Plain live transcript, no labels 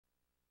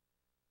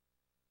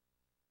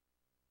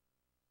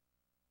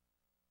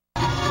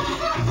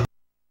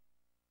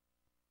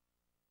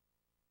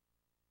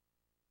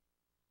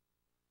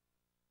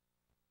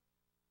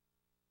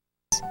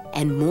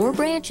and more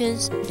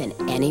branches than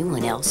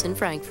anyone else in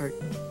Frankfurt.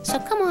 So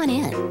come on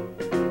in.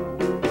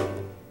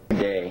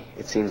 Day,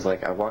 it seems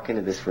like I walk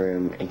into this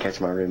room and catch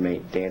my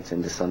roommate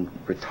dancing to some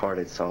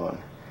retarded song.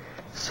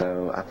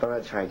 So I thought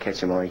I'd try and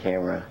catch him on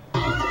camera.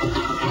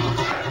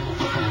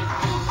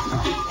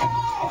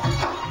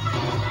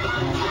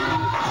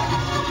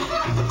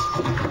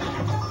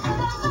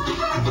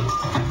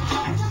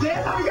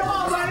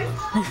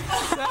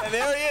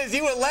 There he is.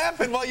 You were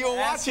laughing while you were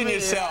watching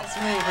yourself.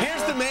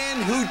 Here's the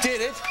man who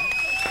did it,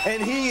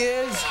 and he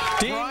is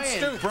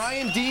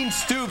Brian Dean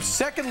Stoops,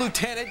 second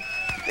lieutenant.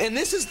 And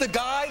this is the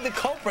guy, the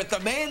culprit,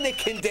 the man that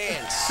can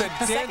dance.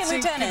 The second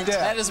lieutenant.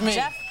 That is me.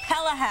 Jeff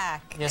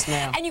Pellahack. Yes,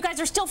 ma'am. And you guys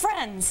are still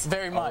friends.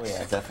 Very much. Oh,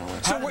 yeah, definitely.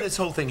 How did this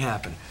whole thing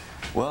happen?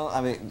 Well, I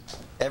mean,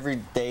 every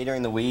day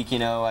during the week, you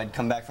know, I'd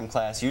come back from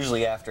class,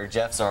 usually after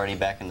Jeff's already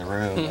back in the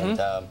room.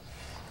 And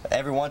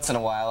every once in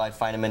a while, I'd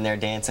find him in there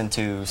dancing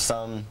to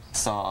some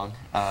song.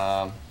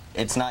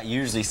 It's not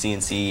usually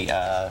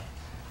CNC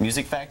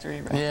Music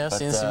Factory, right? Yeah,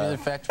 but, CNC Music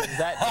Factory.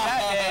 That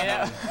day,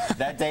 yeah.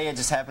 That day, it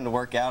just happened to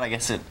work out. I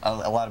guess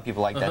a lot of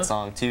people like that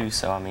song too.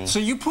 So I mean. So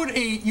you put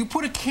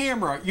a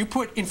camera. You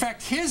put, in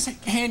fact, his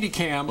handy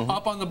cam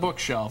up on the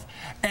bookshelf,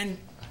 and.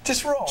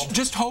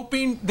 Just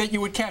hoping that you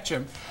would catch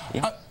him.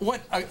 Yeah.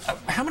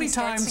 How many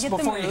times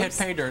before you hit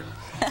pay dirt?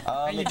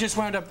 And you just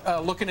wound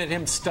up looking at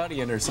him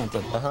studying or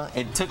something?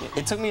 It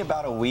took me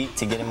about a week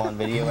to get him on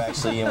video,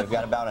 actually, and we've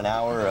got about an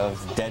hour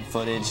of dead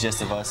footage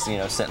just of us, you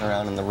know, sitting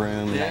around in the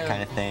room and that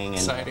kind of thing. And,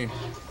 exciting.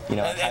 You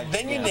know, and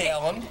then you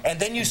nail him, and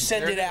then you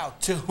send it out.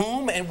 To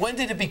whom, and when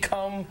did it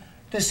become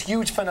this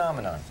huge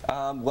phenomenon?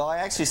 Well, I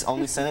actually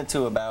only sent it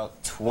to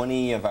about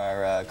 20 of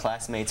our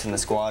classmates in the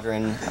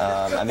squadron.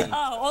 I mean,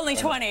 only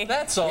 20.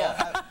 That's all.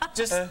 Yeah,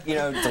 just you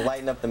know, to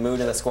lighten up the mood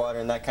of the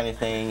squadron, that kind of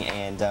thing.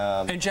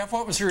 And Jeff,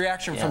 what was the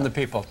reaction from the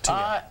people to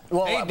you?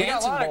 Well, hey, we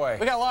got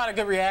a lot of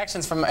good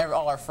reactions from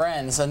all our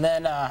friends, and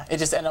then it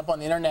just ended up on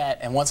the internet.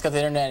 And once it got to the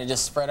internet, it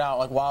just spread out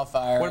like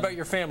wildfire. What about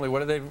your family?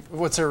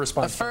 What's their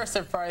response? At first,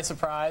 they're probably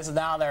surprised, and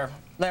now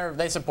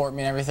they support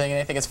me and everything, and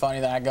they think it's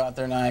funny that I go out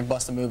there and I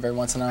bust a move every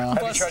once in a while.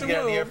 Have you tried to get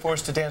out of the Air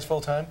Force to dance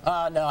full time?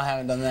 No, I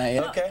haven't done that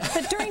yet. Okay.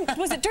 But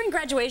was it during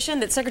graduation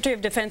that Secretary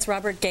of Defense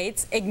Robert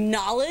Gates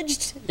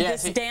acknowledged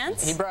this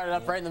dance? He brought it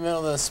up right in the middle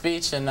of the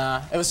speech, and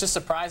it was just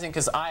surprising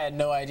because I had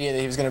no idea that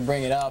he was going to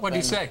bring it up. What did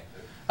he say?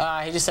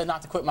 He just said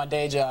not to quit my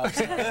day job.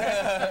 So.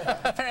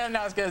 Apparently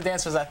not as good a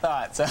dancer as I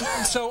thought.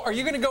 So are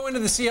you going to go into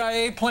the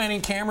CIA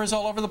planting cameras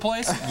all over the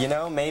place? you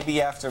know,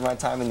 maybe after my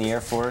time in the Air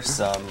Force,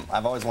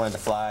 I've always wanted to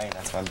fly, and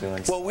that's what I'm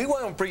doing. Well, we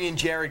want to bring in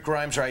Jared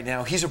Grimes right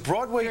now. He's a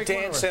Broadway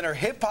Dance Center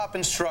hip-hop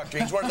instructor.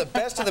 He's one of the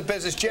best in the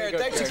business. Jared,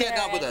 thanks for getting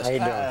up with us. How you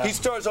doing? He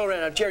stars all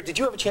around. Jared, did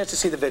you have a chance to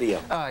see the video?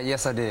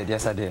 Yes, I did.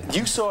 Yes, I did.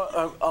 You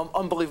saw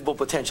unbelievable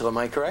potential, am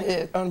I correct?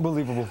 Yeah,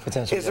 unbelievable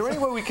potential. Is there any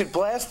way we could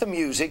blast the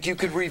music? You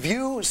could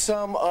review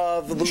some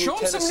of the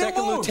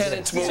second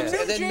lieutenant's moves,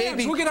 and then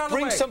maybe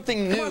bring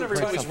something new to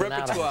his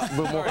repertoire. A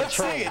little more control. Let's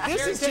see it.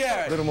 This is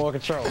Jared. A little more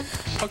control.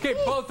 Okay,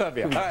 both of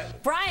you. All right.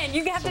 Brian,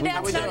 you have to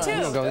dance now, too.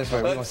 We're going to go this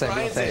way. We're going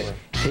to say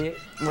hit,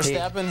 we're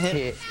stepping,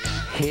 hit,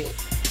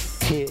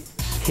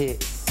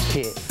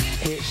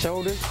 hit,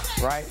 shoulders,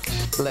 right,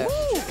 left,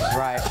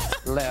 right,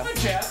 left,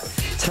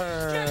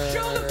 turn. Just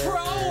show the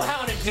pro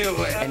how to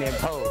do it. And then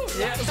pose.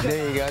 Yeah.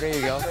 There you go, there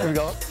you go. Here we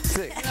go.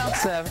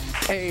 6, 7,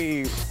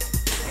 8.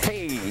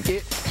 Hey,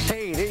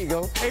 hey, there you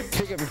go. Hey,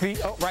 pick up your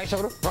feet. Oh, right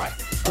shoulder, right,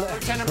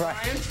 left, Lieutenant right,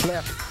 Brian.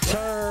 left,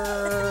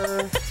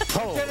 turn,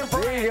 hold.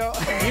 There you go.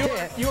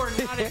 You are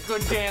not a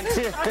good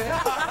dancer.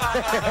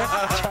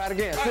 Try it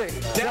again.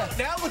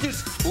 Now we'll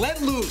just let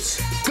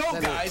loose.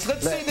 Go, guys.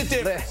 Let's see the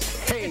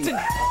difference. Hey.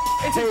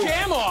 It's a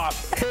jam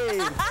off. Hey.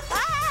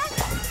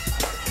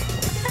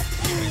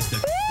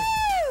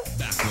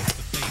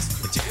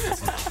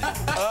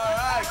 All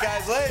right,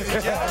 guys, ladies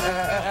and gentlemen,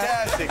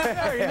 fantastic.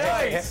 Very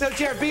nice. So,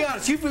 Jared, be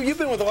honest. You've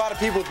been with a lot of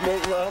people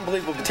with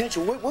unbelievable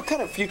potential. What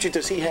kind of future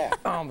does he have?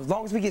 As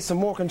long as we get some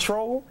more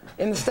control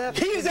in the steps.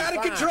 He is out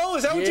of control.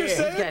 Is that what you're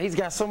saying? He's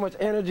got so much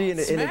energy, and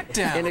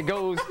it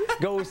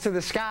goes to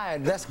the sky.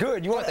 That's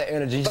good. You want that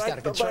energy. You just got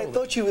to control it.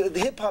 But I thought the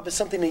hip hop is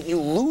something that you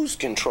lose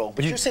control.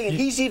 But you're saying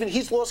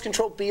he's lost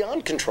control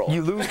beyond control.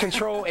 You lose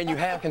control and you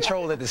have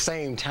control at the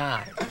same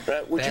time.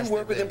 Right. Would you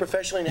work with him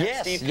professionally and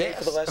have Steve pay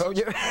for the lessons? Oh,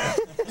 yeah.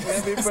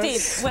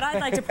 Steve, what I'd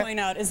like to point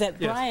out is that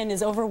Brian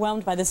is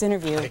overwhelmed by this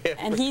interview,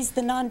 and he's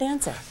the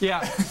non-dancer.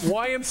 Yeah,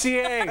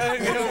 YMCA.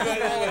 We know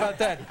all about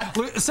that.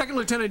 Second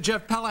Lieutenant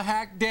Jeff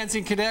Pellahack,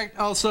 dancing cadet.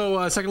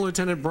 Also, Second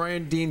Lieutenant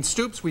Brian Dean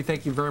Stoops. We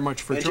thank you very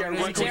much for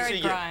joining us.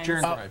 Jared Grimes.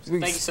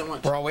 Thank you so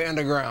much. Broadway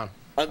Underground.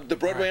 The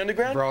Broadway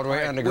Underground?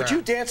 Broadway Underground. Would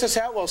you dance us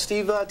out while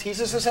Steve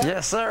teases us out?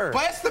 Yes, sir.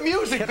 Blast the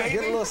music, baby.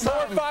 Get a little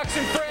something. Fox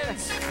and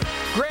Friends.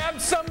 Grab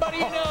somebody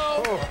you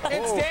know.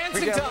 It's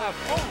dancing time.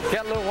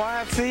 Got a little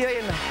YMCA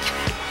in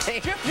there.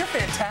 Jeff, you're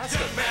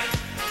fantastic.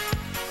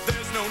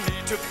 There's no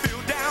need to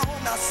feel down.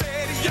 I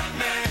said, young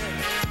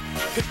man,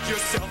 pick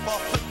yourself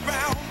off the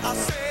ground. I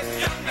said,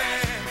 young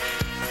man,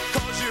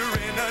 'cause you're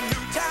in a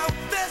new town.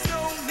 There's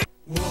no need.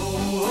 Whoa,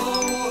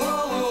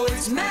 whoa, whoa,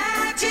 it's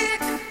magic.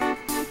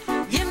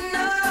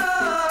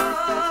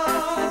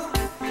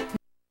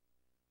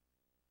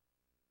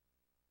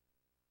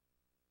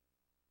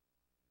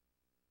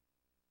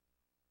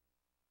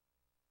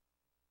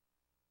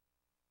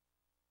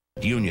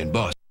 Union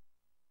Boss.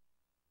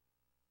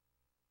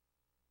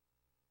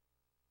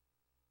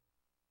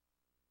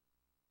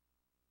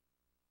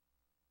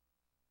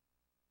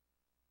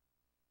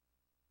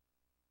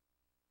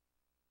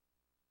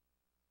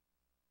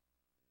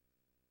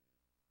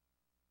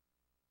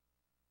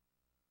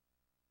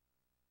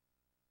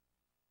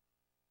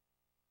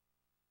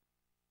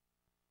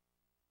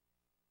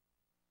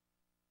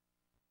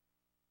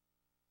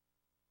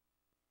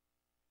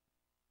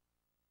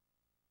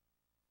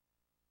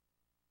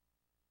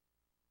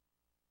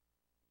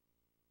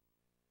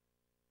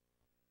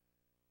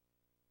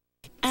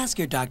 Ask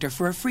your doctor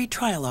for a free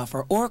trial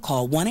offer or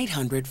call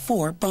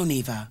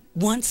 1-800-4-BONEVA.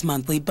 Once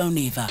monthly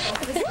Boniva.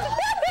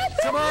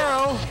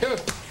 Tomorrow,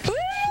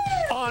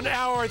 on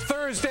our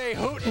Thursday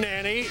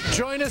Hootenanny,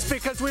 join us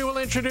because we will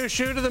introduce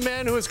you to the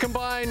man who has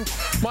combined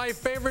my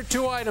favorite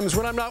two items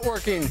when I'm not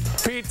working,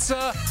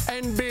 pizza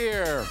and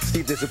beer.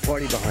 Steve, there's a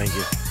party behind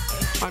you.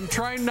 I'm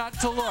trying not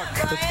to look.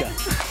 Let's go.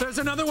 There's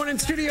another one in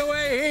Studio A.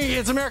 Hey,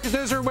 it's America's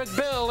Newsroom with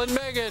Bill and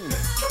Megan.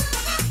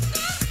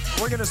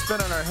 We're going to spin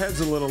on our heads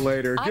a little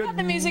later. I got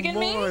the music in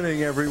me. Good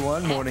morning,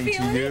 everyone. Morning to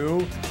feeling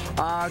you.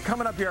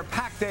 Coming up here,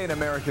 packed day in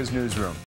America's Newsroom.